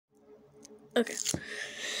Okay.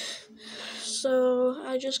 So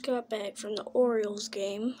I just got back from the Orioles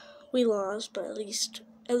game. We lost, but at least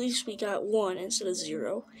we got 1 instead of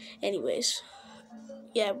 0. Anyways,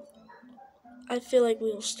 yeah, I feel like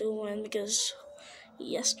we will still win because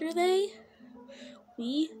yesterday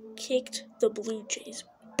we kicked the Blue Jays'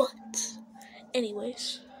 butt.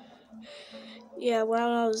 Anyways, yeah,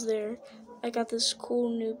 while I was there, I got this cool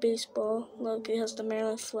new baseball. Look, it has the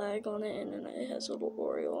Maryland flag on it, and then it has a little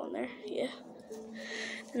Oriole on there. Yeah.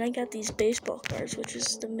 And I got these baseball cards, which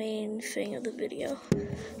is the main thing of the video.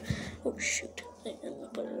 Oh shoot, I'm gonna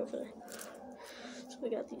put it over there. So we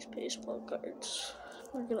got these baseball cards.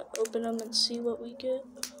 We're gonna open them and see what we get.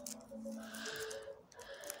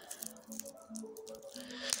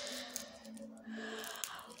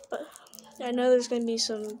 But I know there's gonna be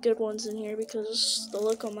some good ones in here because the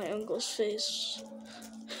look on my uncle's face.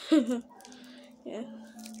 Yeah,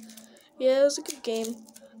 it was a good game.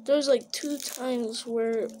 There was like 2 times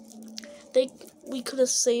where we could have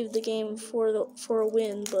saved the game for a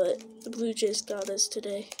win, but the Blue Jays got us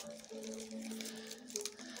today.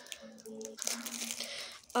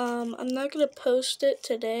 I'm not gonna post it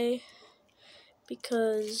today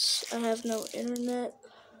because I have no internet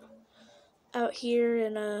out here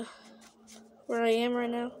in where I am right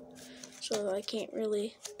now, so I can't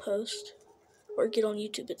really post or get on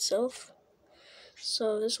YouTube itself.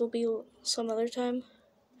 So this will be some other time.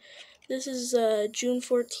 This is June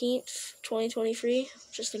 14th, 2023,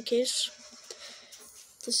 just in case.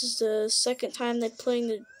 This is the second time they're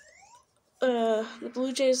playing the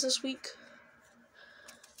Blue Jays this week.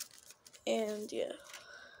 And yeah.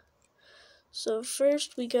 So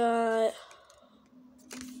first we got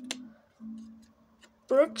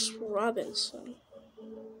Brooks Robinson.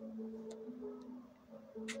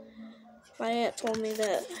 My aunt told me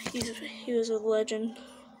that he was a legend.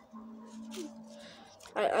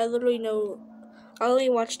 I literally know, I only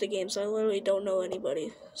watch the games, I literally don't know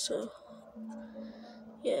anybody, so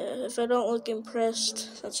yeah, if I don't look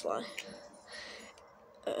impressed, that's why.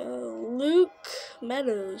 Luke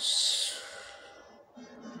Meadows.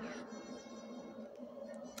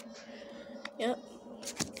 Yep.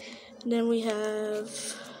 And then we have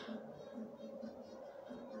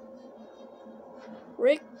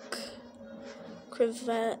Rick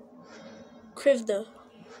Krivda.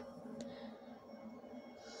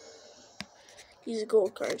 He's a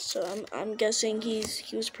gold card, so I'm guessing he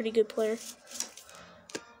was a pretty good player.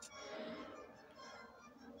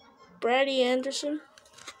 Brady Anderson.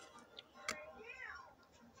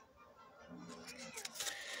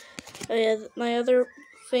 Oh yeah, my other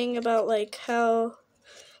thing about like how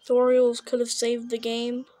the Orioles could have saved the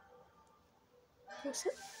game. What's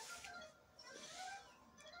it?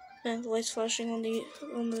 And the lights flashing on the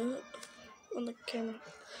camera.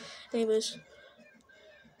 Anyways,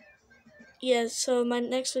 yeah. So my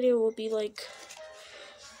next video will be like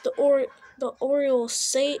the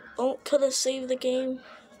Orioles could have saved the game.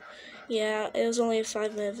 Yeah, it was only a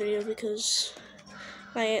 5-minute video because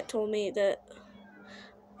my aunt told me that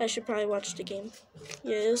I should probably watch the game.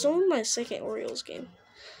 Yeah, it was only my second Orioles game.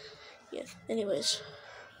 Yeah. Anyways,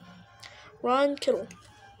 Ron Kittle.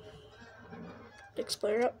 Next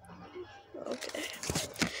player up. Okay.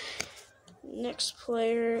 Next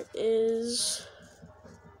player is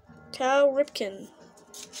Cal Ripken.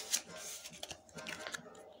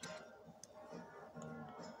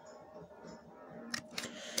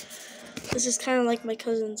 This is kind of like my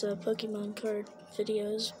cousin's Pokemon card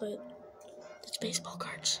videos, but it's baseball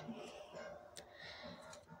cards.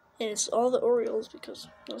 And it's all the Orioles because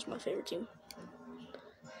that was my favorite team.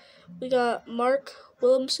 We got Mark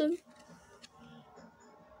Williamson.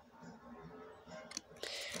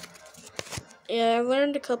 Yeah, I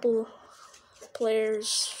learned a couple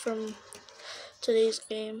players from today's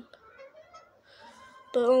game,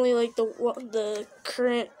 but only like the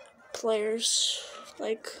current players,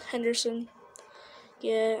 like Henderson.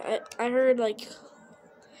 Yeah, I heard like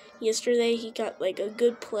yesterday he got like a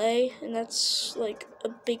good play, and that's like a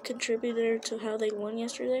big contributor to how they won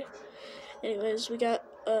yesterday. Anyways, we got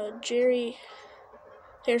Jerry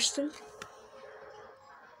Hairston.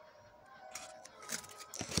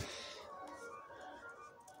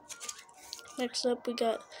 Next up, we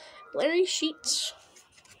got Larry Sheets.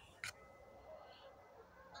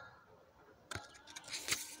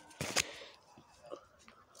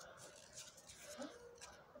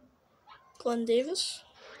 Glenn Davis.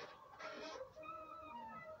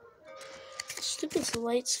 Stupid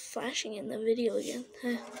lights flashing in the video again.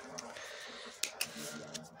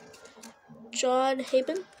 John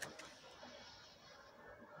Haben.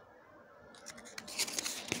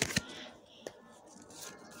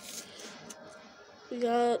 We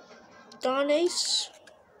got Don Ace.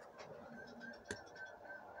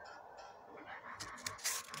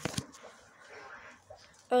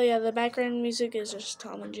 Oh yeah, the background music is just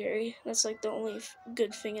Tom and Jerry. That's like the only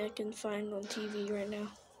good thing I can find on TV right now.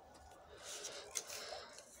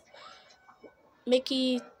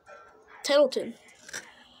 Mickey Tettleton.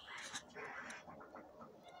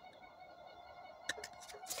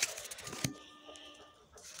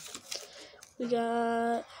 We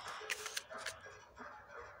got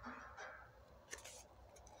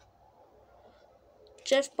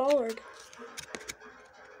Jeff Ballard.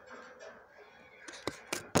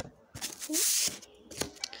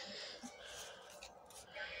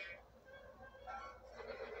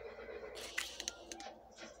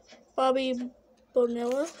 Bobby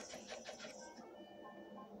Bonilla.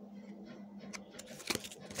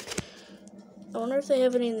 I wonder if they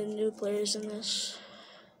have any of the new players in this.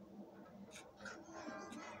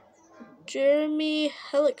 Jeremy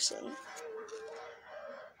Hellickson.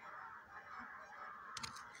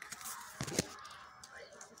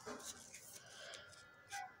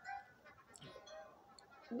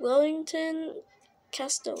 Wellington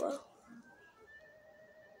Castello.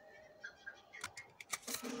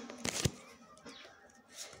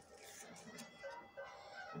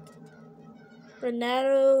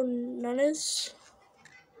 Renato Nunes.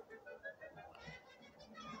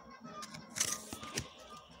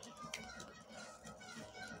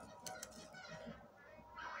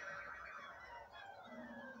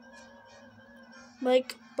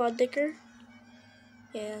 Mike Boddicker.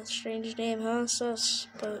 Yeah, strange name, huh? Sus,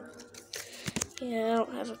 but yeah, I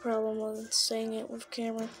don't have a problem with saying it with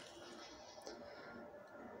camera.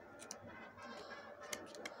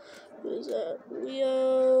 Who's that?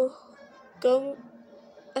 Leo Gomi.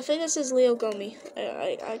 I think this is Leo Gomi.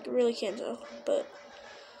 I really can't tell, but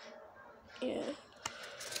yeah.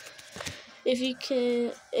 If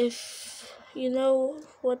you know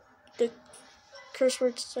what the curse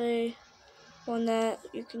words say on that,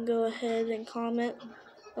 you can go ahead and comment.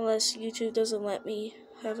 Unless YouTube doesn't let me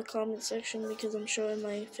have a comment section because I'm showing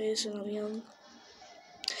my face and I'm young.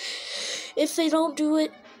 If they don't do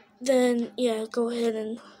it, then yeah, go ahead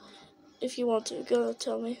and if you want to, go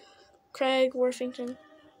tell me. Craig Worthington.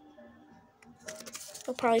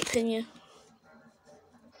 I'll probably pin you.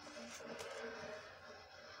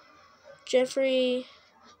 Jeffrey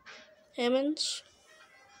Hammonds.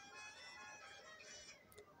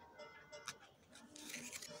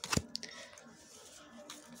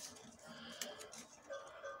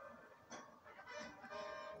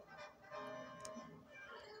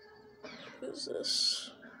 Who's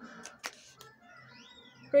this?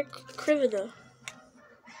 Rick Krivida.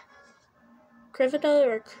 Krivida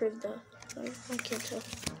or Krivda? I can't tell.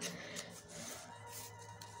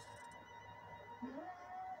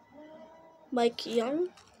 Mike Young.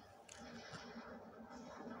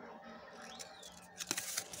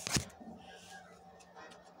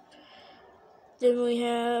 Then we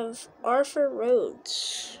have Arthur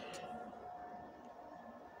Rhodes.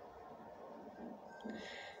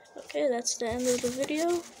 Okay, that's the end of the video.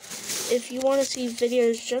 If you want to see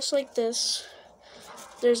videos just like this,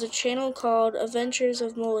 there's a channel called Adventures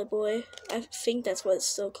of Mullet Boy. I think that's what it's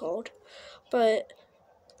still called. But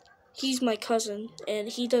he's my cousin, and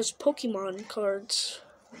he does Pokemon cards.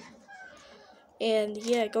 And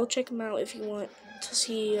yeah, go check him out if you want to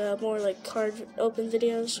see more like card open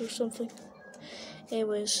videos or something.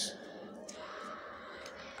 Anyways,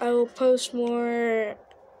 I will post more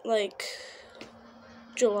like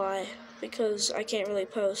July because I can't really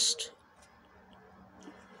post,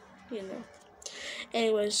 you know.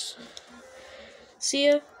 Anyways, see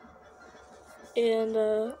ya, and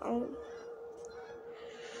I'll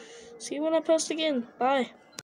see you when I post again. Bye.